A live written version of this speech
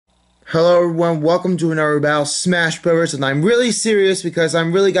Hello everyone, welcome to another Battle Smash Brothers, and I'm really serious because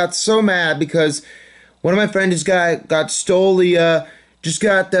I'm really got so mad because one of my friends just got stole the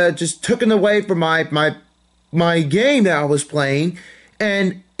just taken away from my game that I was playing,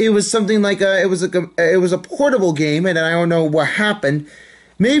 and it was something like it was a portable game, and I don't know what happened.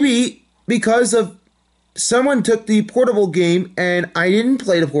 Maybe because of someone took the portable game and I didn't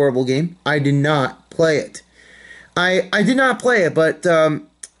play the portable game. I did not play it. I did not play it, but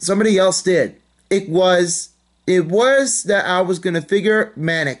somebody else did. It was that I was gonna figure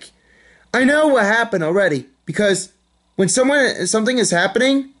Manic. I know what happened already because when something is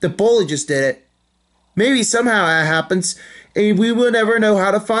happening, the bully just did it. Maybe somehow that happens, and we will never know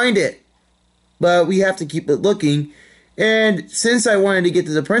how to find it. But we have to keep it looking. And since I wanted to get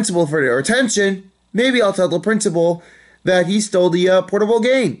to the principal for their attention, maybe I'll tell the principal that he stole the portable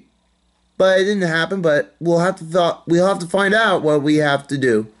game. But it didn't happen. But we'll have to find out what we have to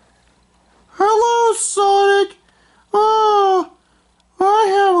do. Hello, Sonic. Oh, I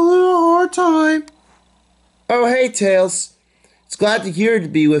have a little hard time. Oh, hey, Tails. It's glad to hear to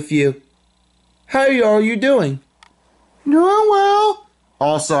be with you. How are you doing? Doing well.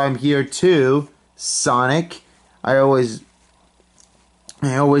 Also, I'm here too, Sonic. I always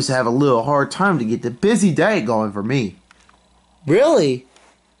have a little hard time to get the busy day going for me. Really?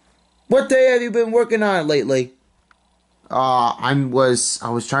 What day have you been working on lately? I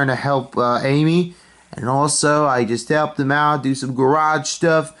was trying to help Amy, and also I just helped them out, do some garage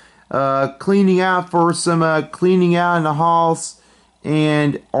stuff, cleaning out in the halls,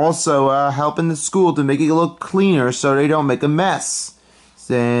 and also helping the school to make it look cleaner so they don't make a mess.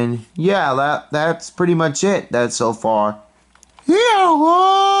 Then yeah, that's pretty much it. That's so far. You had a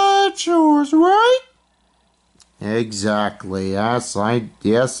lot of chores, right? Exactly. Yes, I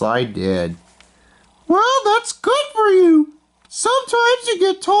did. Well, that's good for you. Sometimes you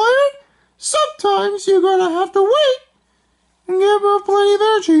get tired. Sometimes you're gonna have to wait and give her plenty of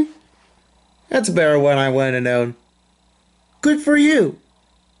energy. That's a better one I would have known. Good for you.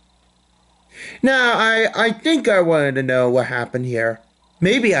 Now, I think I wanted to know what happened here.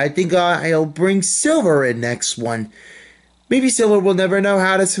 Maybe I think I'll bring Silver in next one. Maybe Silver will never know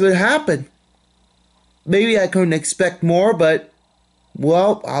how this would happen. Maybe I couldn't expect more, but,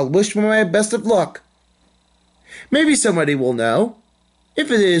 well, I'll wish for my best of luck. Maybe somebody will know,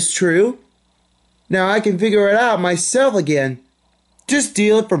 if it is true. Now I can figure it out myself again. Just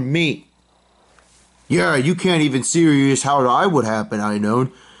deal it for me. Yeah, you can't even serious how I would happen, I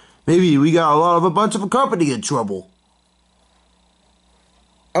known. Maybe we got a bunch of a company in trouble.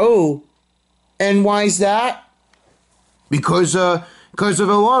 Oh, and why's that? Because of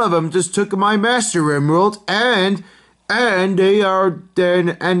a lot of them just took my Master Emerald and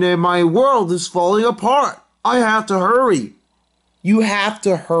my world is falling apart. I have to hurry. You have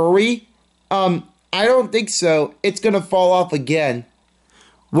to hurry? I don't think so. It's gonna fall off again.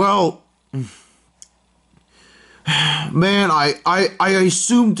 Well, man, I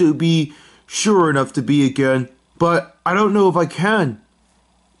assume to be sure enough to be again, but I don't know if I can.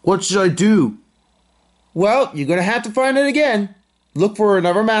 What should I do? Well, you're gonna have to find it again. Look for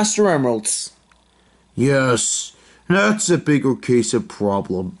another Master Emeralds. Yes, that's a bigger case of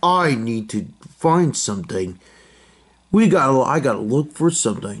problem. I need to find something. I gotta look for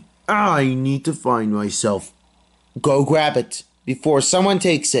something. I need to find myself. Go grab it before someone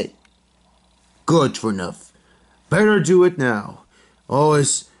takes it. Good for enough. Better do it now.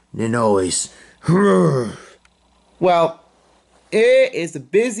 Always than always. Well, it is the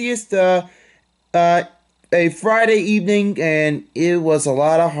busiest a Friday evening, and it was a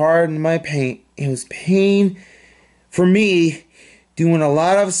lot of hard in my pain. It was pain for me doing a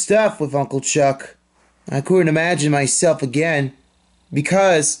lot of stuff with Uncle Chuck. I couldn't imagine myself again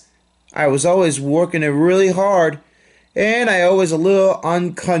because I was always working it really hard, and I always a little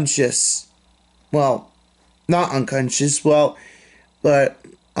unconscious. Well, not unconscious, but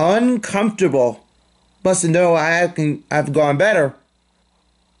uncomfortable. Must have known I've gone better.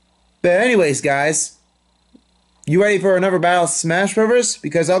 But anyways, guys, you ready for another Battle of Smash Brothers?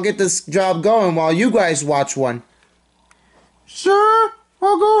 Because I'll get this job going while you guys watch one. Sure,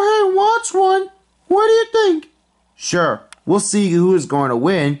 I'll go ahead and watch one. What do you think? Sure, we'll see who is going to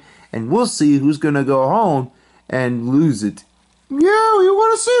win, and we'll see who's going to go home and lose it. Yeah, we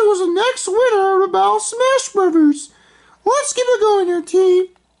want to see who's the next winner of the Battle of Smash Brothers. Let's keep it going here, team.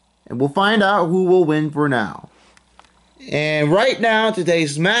 And we'll find out who will win for now. And right now,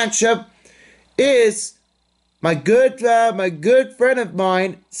 today's matchup is my good friend of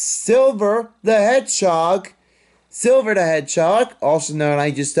mine, Silver the Hedgehog. Silver the Hedgehog, also known,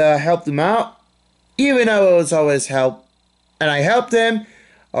 I just helped him out. Even though it was always help. And I helped him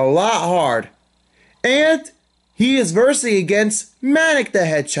a lot hard. And he is versing against Manic the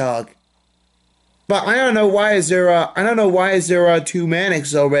Hedgehog. But I don't know why is there two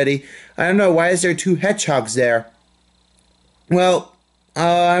Manics already. I don't know why is there two hedgehogs there. Well,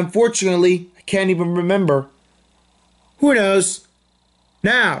 unfortunately, I can't even remember. Who knows?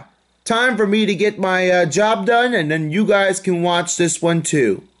 Now, time for me to get my job done, and then you guys can watch this one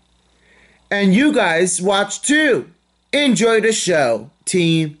too. And you guys watch too. Enjoy the show,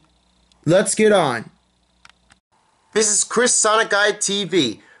 team. Let's get on. This is Chris Sonic Guide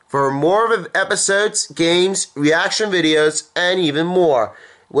TV. For more of episodes, games, reaction videos, and even more,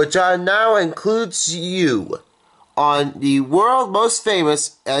 which now includes you, on the world most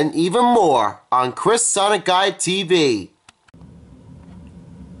famous and even more on Chris Sonic Guide TV.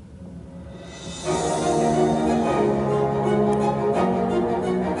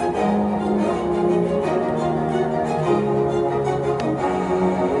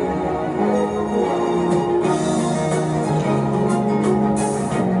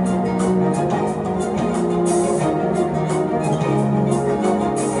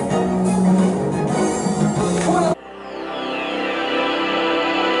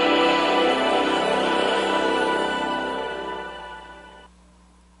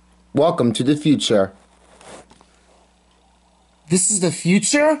 Welcome to the future. This is the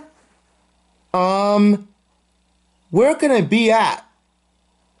future? Where can I be at?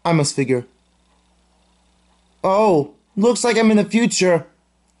 I must figure. Oh, looks like I'm in the future.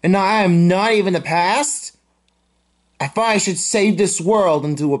 And I am not even the past? I thought I should save this world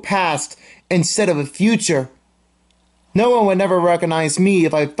into a past instead of a future. No one would never recognize me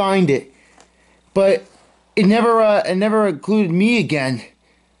if I find it. But it never included me again.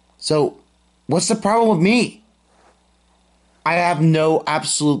 So, what's the problem with me? I have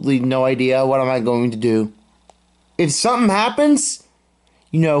absolutely no idea what am I going to do. If something happens,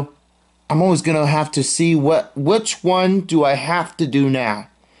 I'm always gonna have to see which one do I have to do now.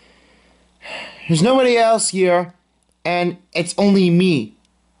 There's nobody else here, and it's only me.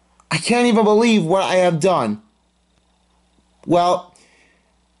 I can't even believe what I have done. Well,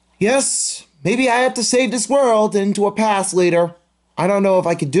 yes, maybe I have to save this world into a past later. I don't know if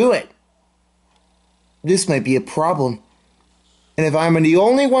I could do it. This might be a problem. And if I'm the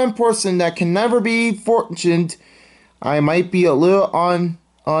only one person that can never be fortunate, I might be a little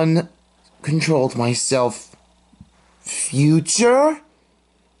uncontrolled myself. Future?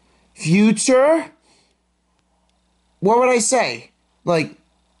 Future? What would I say? Like,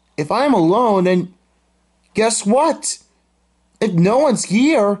 if I'm alone, then guess what? If no one's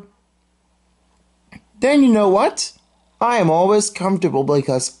here, then you know what? I am always comfortable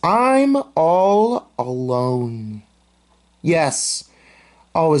because I'm all alone. Yes,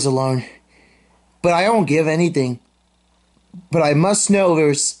 always alone. But I don't give anything. But I must know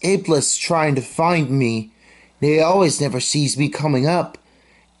there's Iblis trying to find me. They always never sees me coming up.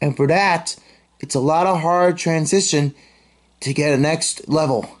 And for that, it's a lot of hard transition to get a next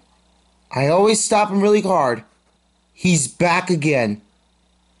level. I always stop him really hard. He's back again.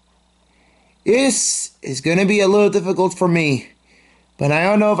 This is going to be a little difficult for me, but I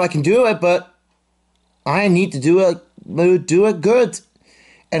don't know if I can do it, but I need to do it good.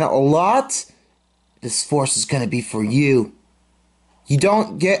 And a lot, this force is going to be for you. You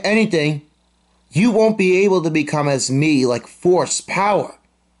don't get anything, you won't be able to become as me, like force power.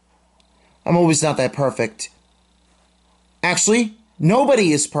 I'm always not that perfect. Actually,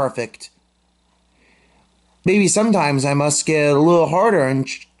 nobody is perfect. Maybe sometimes I must get a little harder and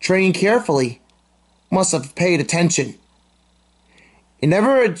train carefully. Must have paid attention. It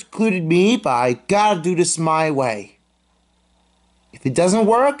never included me, but I gotta do this my way. If it doesn't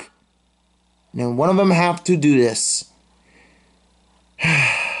work, then one of them have to do this.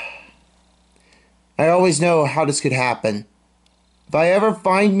 I always know how this could happen. If I ever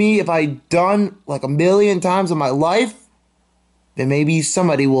find me, if I done like 1,000,000 times in my life, then maybe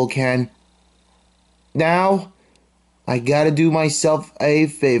somebody can. Now, I gotta do myself a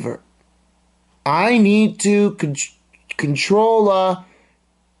favor. I need to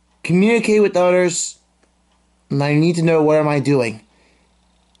communicate with others, and I need to know what am I doing.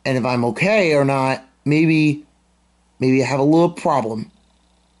 And if I'm okay or not, maybe I have a little problem.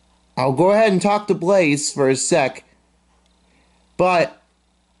 I'll go ahead and talk to Blaze for a sec. But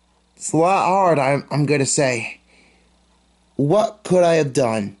it's a lot hard, I'm gonna say. What could I have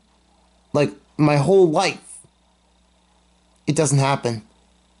done? Like, my whole life. It doesn't happen.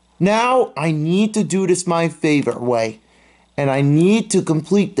 Now, I need to do this my favorite way. And I need to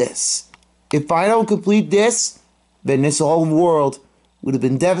complete this. If I don't complete this, then this whole world would have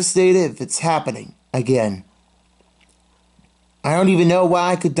been devastated if it's happening again. I don't even know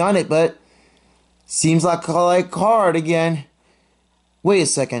why I could done it, but seems like hard again. Wait a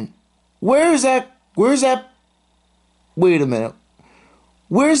second. Where's that? Wait a minute.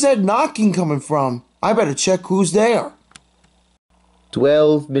 Where's that knocking coming from? I better check who's there.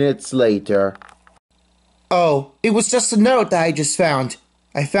 12 minutes later. Oh, it was just a note that I just found.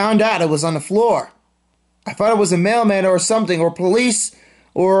 I found out it was on the floor. I thought it was a mailman or something, or police,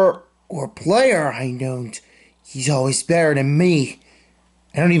 or player. I don't. He's always better than me.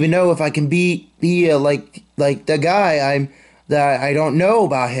 I don't even know if I can be like the guy that I don't know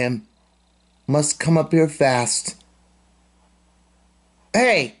about him. Must come up here fast.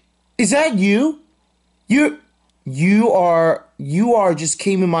 Hey, is that you? You are just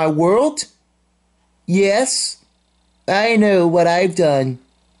came in my world? Yes, I know what I've done.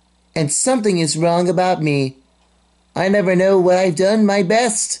 And something is wrong about me. I never know what I've done my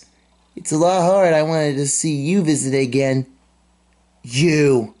best. It's a lot hard. I wanted to see you visit again.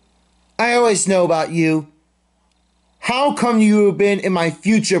 You. I always know about you. How come you have been in my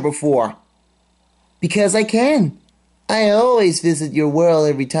future before? Because I can. I always visit your world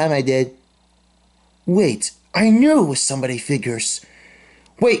every time I did. Wait, I knew it was somebody figures.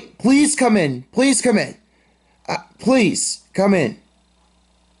 Wait, please come in. Please come in. Please, come in.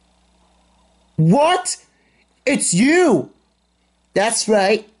 What? It's you! That's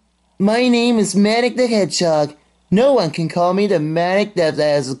right. My name is Manic the Hedgehog. No one can call me the Manic that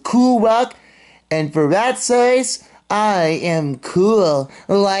has a cool rock, and for that size, I am cool,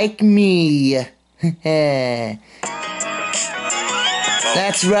 like me.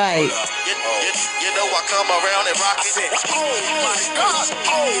 That's right. You know I come around and rock it.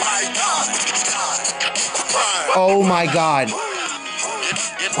 Oh my God! Oh my God.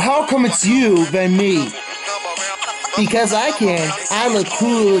 How come it's you than me? Because I can. I look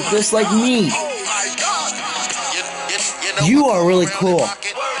cool just like me. You are really cool.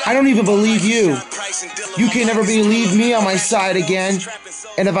 I don't even believe you. You can never believe me on my side again.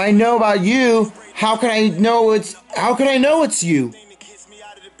 And if I know about you, how can I know it's you?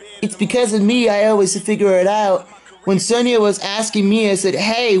 It's because of me. I always figure it out. When Sonia was asking me, I said,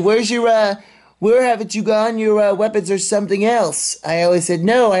 "Hey, where haven't you gone? Your weapons or something else?" I always said,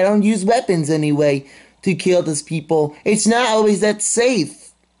 "No, I don't use weapons anyway to kill these people. It's not always that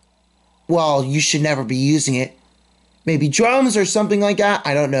safe." Well, you should never be using it. Maybe drums or something like that.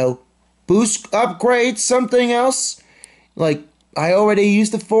 I don't know. Boost upgrades, something else. Like, I already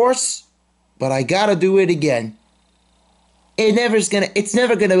used the Force, but I gotta do it again. It's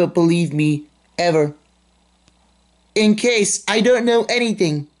never gonna believe me, ever. In case I don't know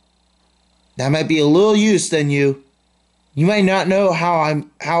anything. That might be a little use than you. You might not know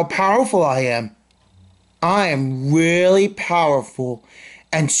how powerful I am. I am really powerful,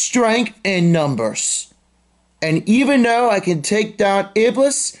 and strength in numbers. And even though I can take down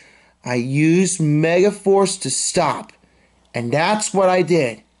Iblis, I use Mega Force to stop. And that's what I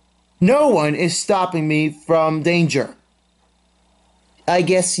did. No one is stopping me from danger. I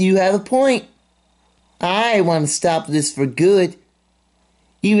guess you have a point. I want to stop this for good.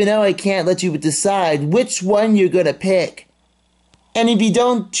 Even though I can't let you decide which one you're gonna pick. And if you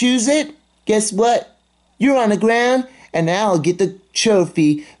don't choose it, guess what? You're on the ground, and I'll get the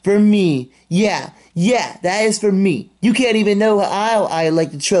trophy for me. Yeah, that is for me. You can't even know how I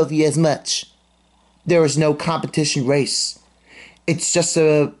like the trophy as much. There is no competition race. It's just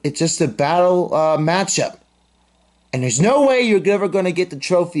a battle matchup. And there's no way you're ever gonna get the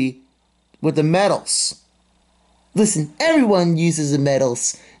trophy with the medals. Listen, everyone uses the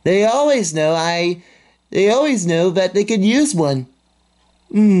medals. They always know that they could use one.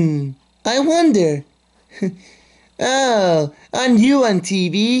 I wonder. Oh, on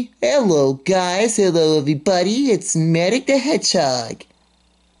TV. Hello, guys. Hello, everybody. It's Manic the Hedgehog.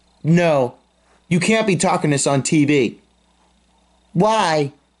 No, you can't be talking this on TV.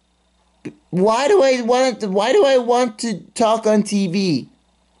 Why? Why do I want to talk on TV?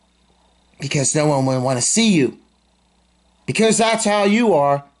 Because no one will want to see you. Because that's how you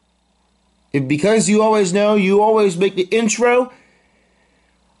are. Because you always know, you always make the intro,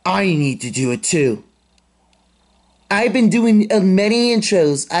 I need to do it too. I've been doing many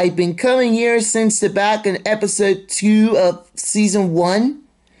intros. I've been coming here since the back in episode 2 of season 1.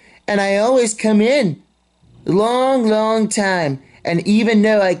 And I always come in. Long time. And even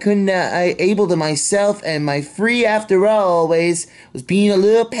though I couldn't, able to myself and my free after all always was being a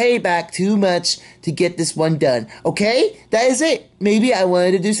little payback too much to get this one done. Okay? That is it. Maybe I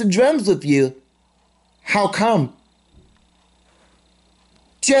wanted to do some drums with you. How come?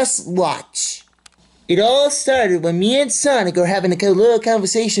 Just watch. It all started when me and Sonic were having a little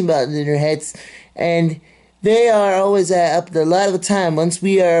conversation about it in our heads, and They are always up a lot of the time once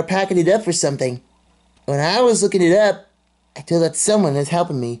we are packing it up for something. When I was looking it up, I feel that someone is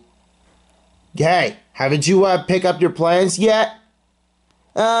helping me. Hey, haven't you pick up your plans yet?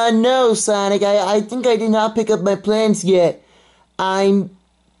 No, Sonic, I think I did not pick up my plans yet. I'm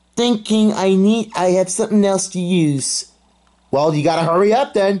thinking I have something else to use. Well, you gotta hurry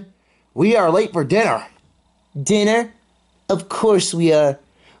up then. We are late for dinner. Dinner? Of course we are.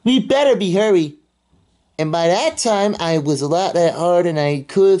 We better be hurry. And by that time, I was a lot that hard, and I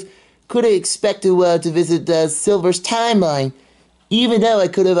could have expected to visit Silver's timeline, even though I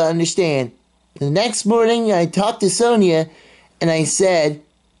could have understand. The next morning, I talked to Sonia, and I said,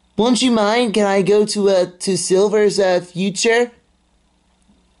 "Won't you mind? Can I go to Silver's future?"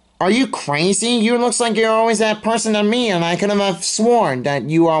 Are you crazy? You looks like you're always that person to me, and I could have sworn that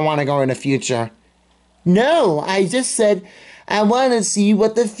you all want to go in the future. No, I just said I want to see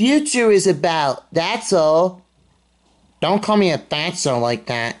what the future is about. That's all. Don't call me a fatso like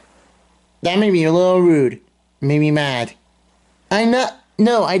that. That made me a little rude. Made me mad.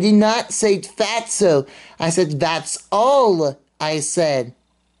 No, I did not say fatso. I said that's all I said.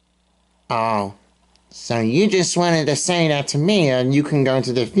 Oh. So you just wanted to say that to me and you can go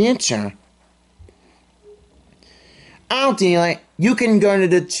into the future. I'll deal it. You can go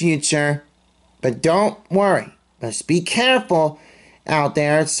into the future. But don't worry. Just be careful out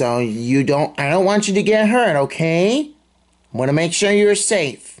there so I don't want you to get hurt, okay? I want to make sure you're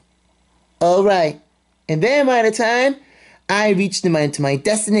safe. Alright. And then by the time I reached to my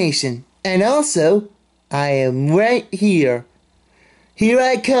destination, and also, I am right here. Here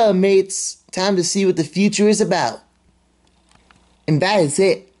I come, mates. Time to see what the future is about. And that is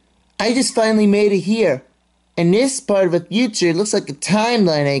it. I just finally made it here. And this part of the future looks like a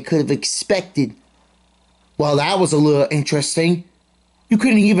timeline I could have expected. Well, that was a little interesting. You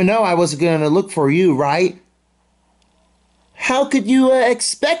couldn't even know I wasn't going to look for you, right? How could you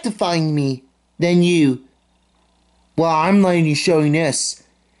expect to find me? Then you. Well, I'm letting you showing this.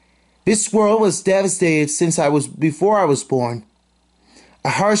 This world was devastated before I was born. A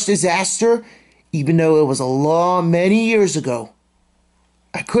harsh disaster, even though it was many years ago.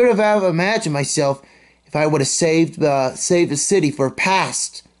 I could have imagined myself if I would have saved the city for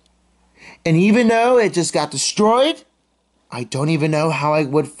past. And even though it just got destroyed, I don't even know how I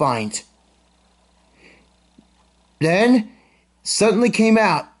would find. Then, suddenly came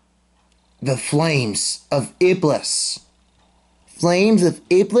out the flames of Iblis. Flames of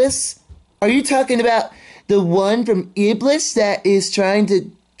Iblis? Are you talking about the one from Iblis that is trying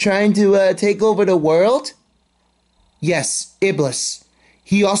to take over the world? Yes, Iblis.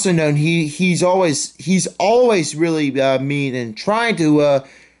 He also known he's always really mean and trying to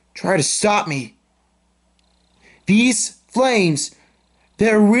stop me. These flames,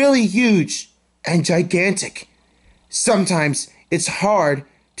 they're really huge and gigantic. Sometimes it's hard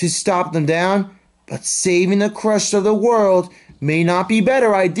to stop them down, but saving the crust of the world may not be a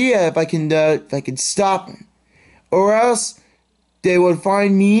better idea if I can stop them. Or else they would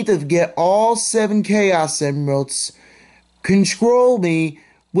find me to get all 7 Chaos Emeralds, control me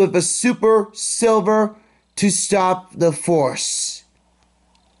with a super silver to stop the force.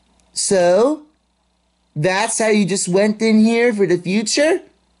 So, that's how you just went in here for the future?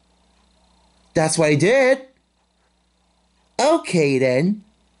 That's what I did. Okay then.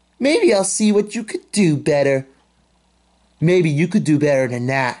 Maybe I'll see what you could do better. Maybe you could do better than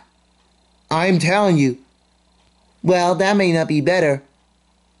that. I'm telling you. Well, that may not be better.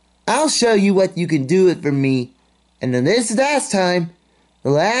 I'll show you what you can do it for me. And then the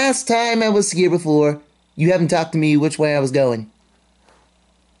last time I was here before, you haven't talked to me which way I was going.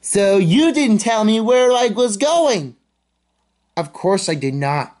 So you didn't tell me where I was going. Of course I did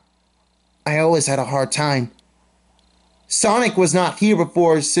not. I always had a hard time. Sonic was not here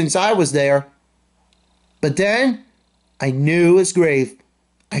before since I was there. But then, I knew his grave.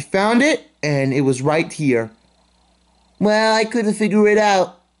 I found it, and it was right here. Well, I couldn't figure it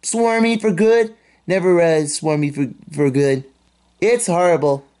out. Swarm me for good? Never swarm me for good. It's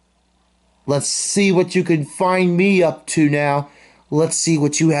horrible. Let's see what you can find me up to now. Let's see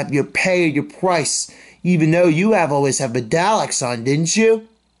what you have your pay or your price. Even though you always have medallics on, didn't you?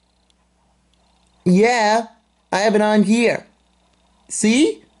 Yeah, I have it on here.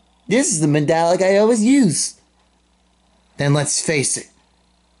 See? This is the medallic I always use. Then let's face it.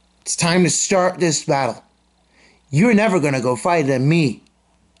 It's time to start this battle. You're never gonna go fight than me.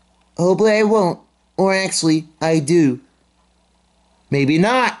 Hopefully I won't. Or actually, I do. Maybe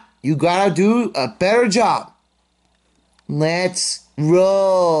not. You gotta do a better job. Let's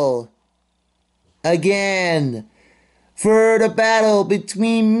roll. Again. For the battle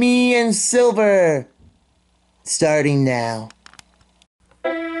between me and Silver. starting now.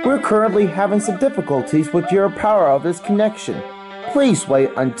 We're currently having some difficulties with your power of this connection. Please wait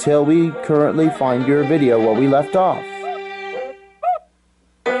until we currently find your video where we left off.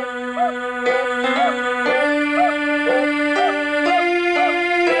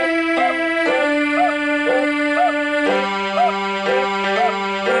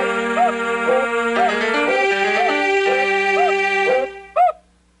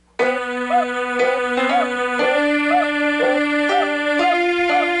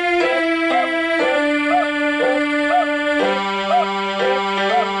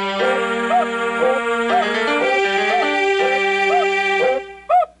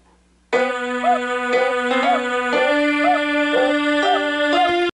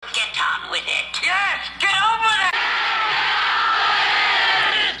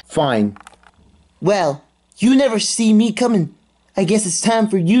 Fine. Well, you never see me coming. I guess it's time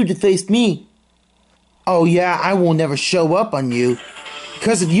for you to face me. Oh yeah, I will never show up on you.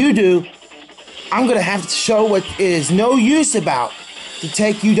 Because if you do, I'm gonna have to show what it is no use about to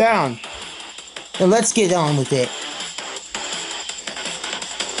take you down. Now let's get on with it.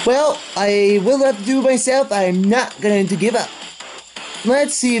 Well, I will have to do it myself. I'm not going to give up.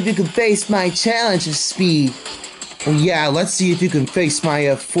 Let's see if you can face my challenge of speed. Well, yeah, let's see if you can face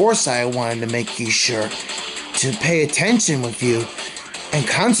my foresight. I wanted to make you sure to pay attention with you and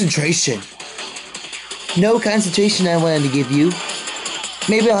concentration. No concentration I wanted to give you.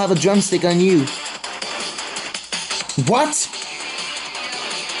 Maybe I'll have a drumstick on you. What?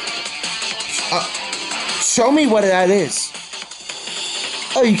 Show me what that is.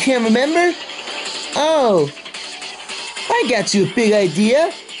 Oh, you can't remember? Oh, I got you a big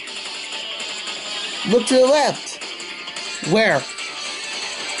idea. Look to the left. Where?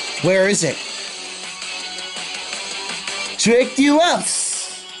 Where is it? Tricked you up.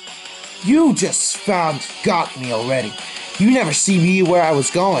 You just got me already. You never see me where I was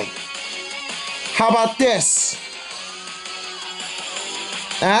going. How about this?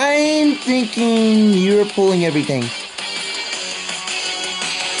 I'm thinking you're pulling everything.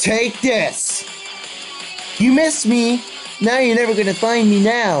 Take this. You missed me. Now you're never gonna find me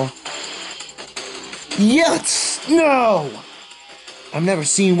now. Yes! No! I've never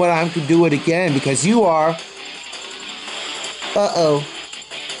seen what I could do it again because you are. Uh-oh.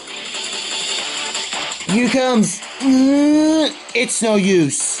 Here comes. It's no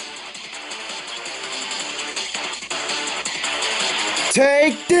use.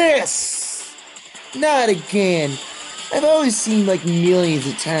 Take this! Not again. I've always seen like millions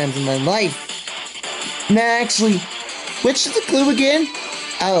of times in my life. Nah, actually, which is the clue again?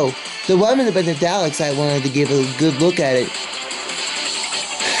 Oh, the one with the italics. I wanted to give a good look at it.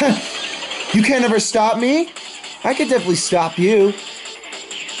 You can't ever stop me? I could definitely stop you.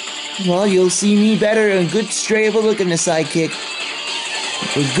 Well, you'll see me better and good straight of a look in the sidekick.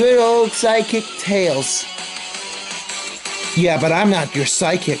 With good old sidekick tails. Yeah, but I'm not your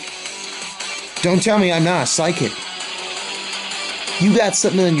psychic. Don't tell me I'm not a psychic. You got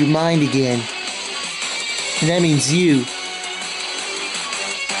something on your mind again. And that means you.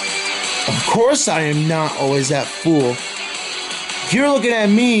 Of course I am not always that fool. If you're looking at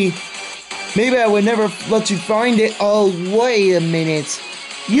me, maybe I would never let you find it. Oh, wait a minute.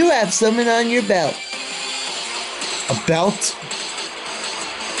 You have something on your belt. A belt?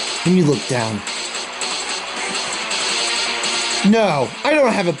 Let me look down. No, I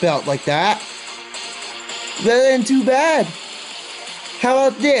don't have a belt like that. Well, then too bad. How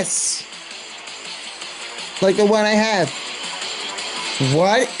about this? Like the one I have.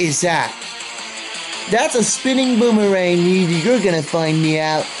 What is that? That's a spinning boomerang. You're gonna find me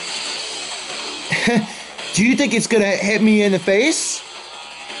out. Do you think it's gonna hit me in the face?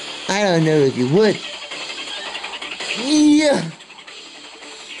 I don't know if you would. Yeah.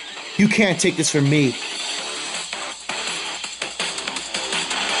 You can't take this from me.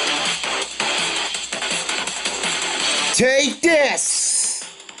 Take this!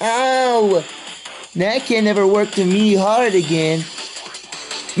 Ow! That can never work to me hard again.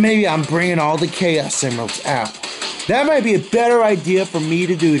 Maybe I'm bringing all the Chaos Emeralds out. That might be a better idea for me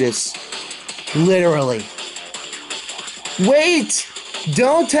to do this. Literally. Wait!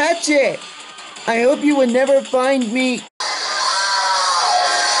 Don't touch it! I hope you would never find me.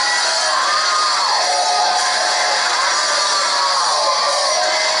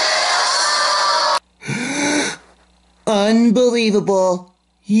 Unbelievable.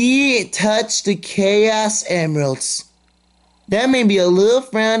 He touched the Chaos Emeralds. That made me a little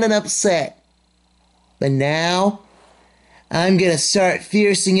frowned and upset. But now, I'm gonna start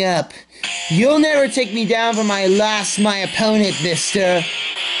fiercing up. You'll never take me down from my opponent, mister.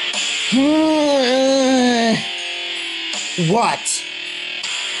 What?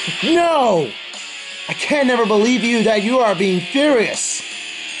 No! I can never believe you that you are being furious.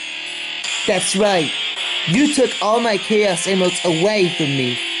 That's right. You took all my Chaos Emeralds away from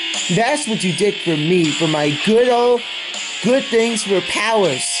me. That's what you did for me, for my good things for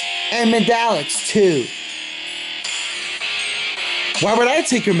powers. And medallics, too. Why would I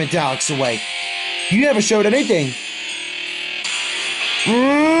take your medallics away? You never showed anything.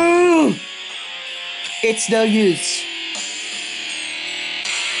 It's no use.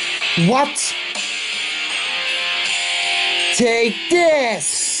 What? Take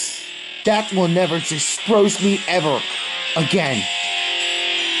this! That will never disgrace me ever again.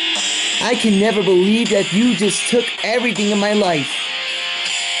 I can never believe that you just took everything in my life.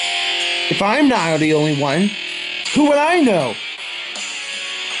 If I'm not the only one, who would I know?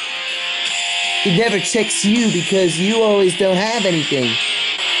 It never checks you because you always don't have anything.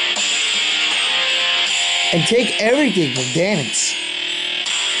 And take everything for damage.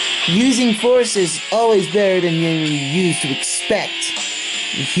 Using force is always better than you used to expect.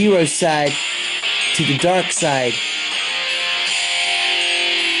 The hero side to the dark side.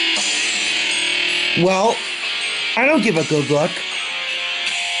 Well, I don't give a good look.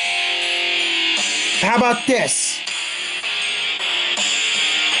 How about this?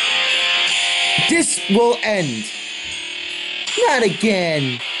 This will end. Not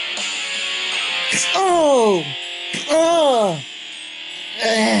again. Oh! Oh!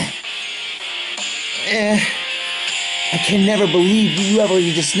 I can never believe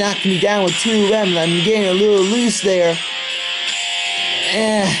you just knocked me down with 2 of them. I'm getting a little loose there.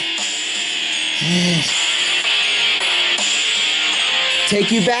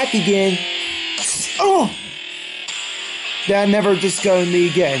 Take you back again. Oh! That never just got me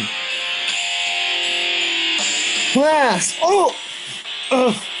again. Class! Oh!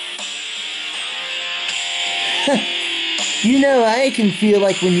 You know, I can feel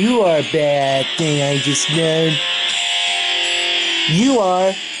like when you are a bad thing I just known. You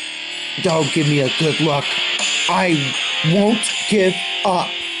are. Don't give me a good look. I won't give up.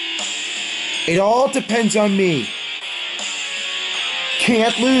 It all depends on me.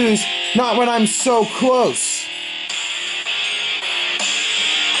 Can't lose, not when I'm so close.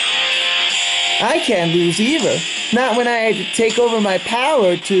 I can't lose either, not when I take over my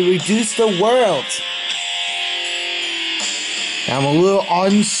power to reduce the world. I'm a little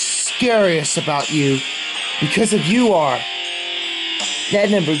unscarious about you, because of you are. That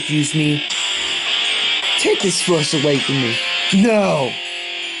never used me. Take this force away from me. No!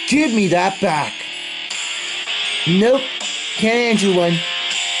 Give me that back. Nope, can't handle one.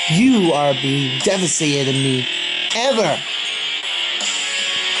 You are being devastated in me. Ever.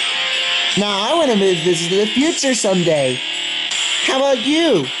 Now I want to visit the future someday. How about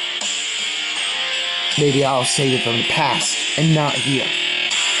you? Maybe I'll save it from the past and not here.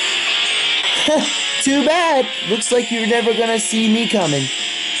 Too bad. Looks like you're never gonna see me coming.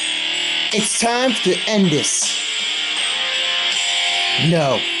 It's time to end this.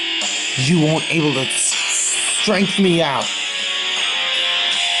 No, you won't able to strengthen me out.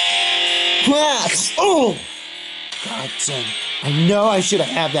 Class! Oh! God damn. I know I should have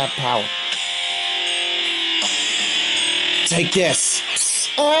had that power. Take this.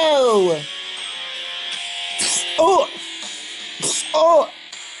 Oh! Oh! Oh!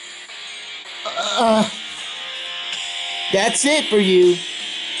 That's it for you.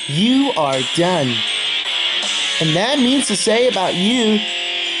 You are done. And that means to say about you,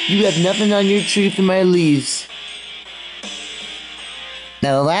 you have nothing on your tree for my leaves.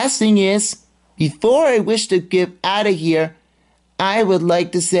 Now the last thing is, before I wish to get out of here, I would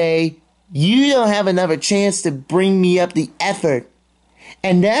like to say, you don't have another chance to bring me up the effort.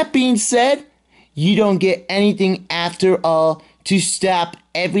 And that being said, you don't get anything after all to stop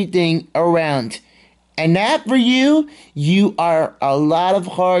everything around. And that for you, you are a lot of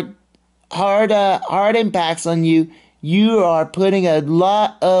hard impacts on you. You are putting a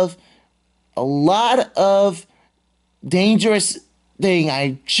lot of dangerous thing.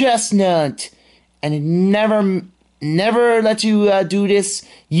 I just know it. And it never let you do this.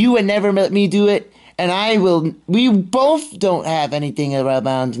 You would never let me do it. And we both don't have anything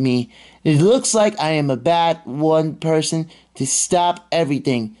around me. It looks like I am a bad one person to stop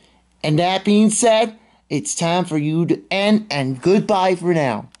everything. And that being said, it's time for you to end, and goodbye for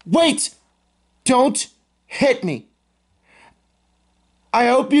now. Wait! Don't hit me. I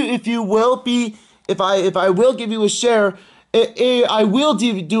hope if I will give you a share, I will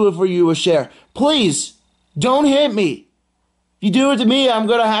do it for you a share. Please, don't hit me. If you do it to me, I'm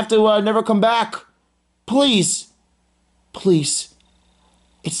gonna have to never come back. Please. Please.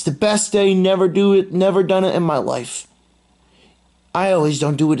 It's the best day, never done it in my life. I always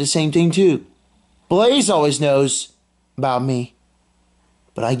don't do it the same thing too. Blaze always knows about me.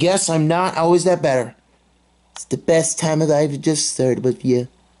 But I guess I'm not always that better. It's the best time of life just started with you.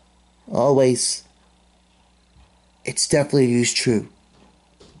 Always. It's definitely true.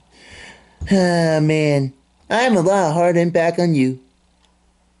 Ah, man. I'm a lot harder back on you.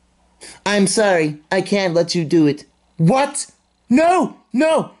 I'm sorry. I can't let you do it. What? No!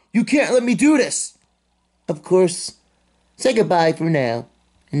 No! You can't let me do this! Of course. Say goodbye for now.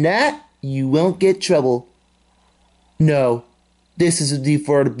 And that, you won't get trouble. No. This is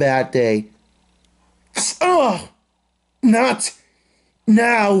for the bad day. Oh! Not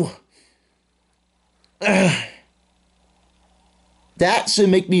now! Ugh. That should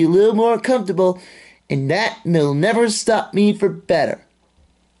make me a little more comfortable, and that will never stop me for better.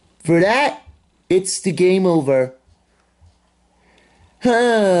 For that, it's the game over.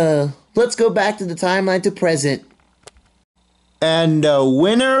 Let's go back to the timeline to present. And the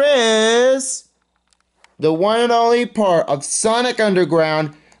winner is the one and only part of Sonic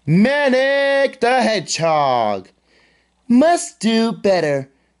Underground, Manic the Hedgehog. Must do better.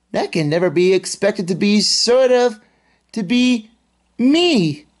 That can never be expected to be to be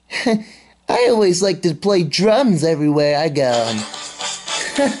me. I always like to play drums everywhere I go.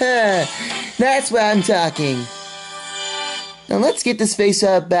 That's what I'm talking. Now let's get this face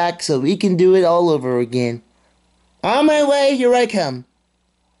up back so we can do it all over again. On my way, here I come.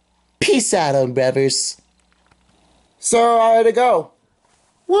 Peace out, brothers. So how did it go?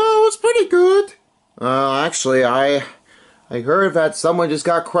 Well, it's pretty good. Actually, I heard that someone just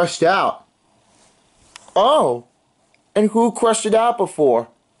got crushed out. Oh, and who crushed it out before?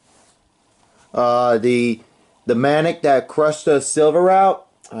 The Manic that crushed the Silver out.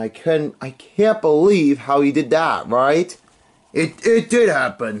 I can't believe how he did that, right? It did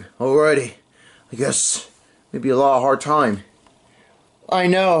happen already. I guess maybe a lot of hard time. I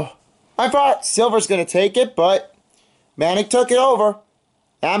know. I thought Silver's gonna take it, but Manic took it over.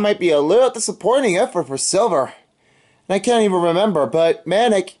 That might be a little disappointing effort for Silver. And I can't even remember, but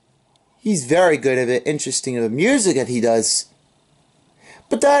Manic, he's very good at it, interesting of the music that he does.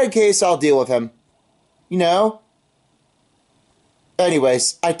 But that in case, I'll deal with him. You know?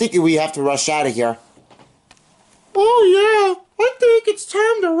 Anyways, I think we have to rush out of here. Oh yeah, I think it's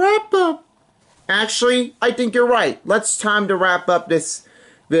time to wrap up. Actually, I think you're right. Let's time to wrap up this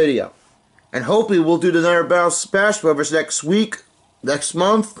video. And hopefully we'll do another Battle Smash Brothers next week, next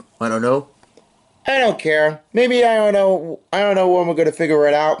month. I don't know. I don't care. Maybe I don't know when we're gonna figure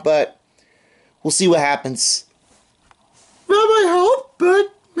it out, but we'll see what happens. That might help,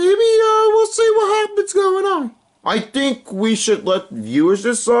 but maybe we'll see what happens going on. I think we should let viewers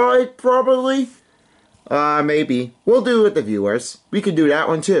decide, probably. Maybe. We'll do it with the viewers. We can do that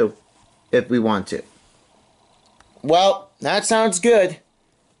one too, if we want to. Well, that sounds good.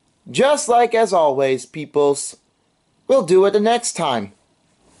 Just like as always, peoples. We'll do it the next time.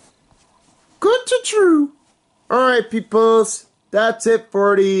 Good to true. Alright, peoples. That's it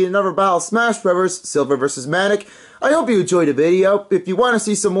for another Battle of Smash Brothers, Silver vs. Manic. I hope you enjoyed the video. If you want to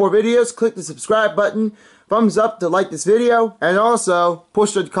see some more videos, click the subscribe button, thumbs up to like this video, and also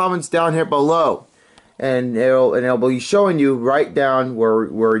push the comments down here below. And it'll be showing you right down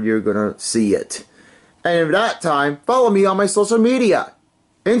where you're gonna see it. And in that time, follow me on my social media.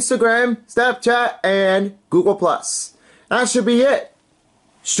 Instagram, Snapchat, and Google+. That should be it.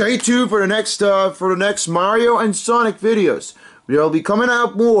 Stay tuned for the next Mario and Sonic videos. They'll be coming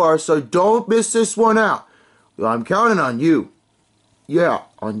out more, so don't miss this one out. I'm counting on you. Yeah,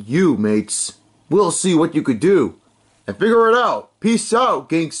 on you, mates. We'll see what you could do. And figure it out. Peace out,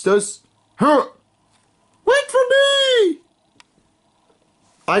 gangsters. Huh. Wait for me!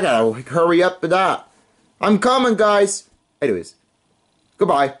 I gotta hurry up with that. I'm coming, guys. Anyways,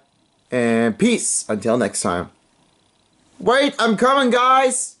 goodbye. And peace until next time. Wait, I'm coming,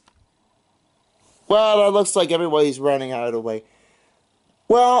 guys. Well, it looks like everybody's running out of the way.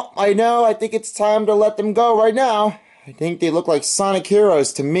 Well, I know. I think it's time to let them go right now. I think they look like Sonic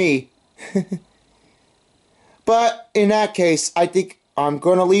heroes to me. But in that case, I think I'm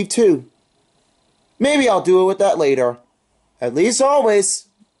gonna leave too. Maybe I'll do it with that later. At least always,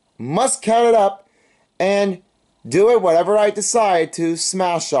 must count it up and do it whatever I decide to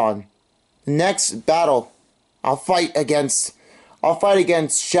smash on. The next battle, I'll fight against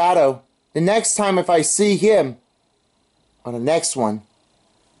Shadow. The next time if I see him on the next one.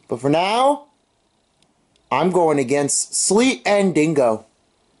 But for now, I'm going against Sleet and Dingo.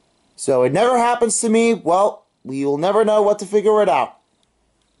 So it never happens to me, well, we will never know what to figure it out.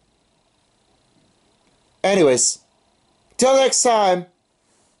 Anyways, till next time,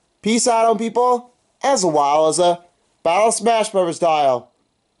 peace out on people, as well as a Battle Smash Brothers style.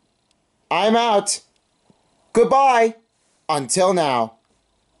 I'm out. Goodbye. Until now.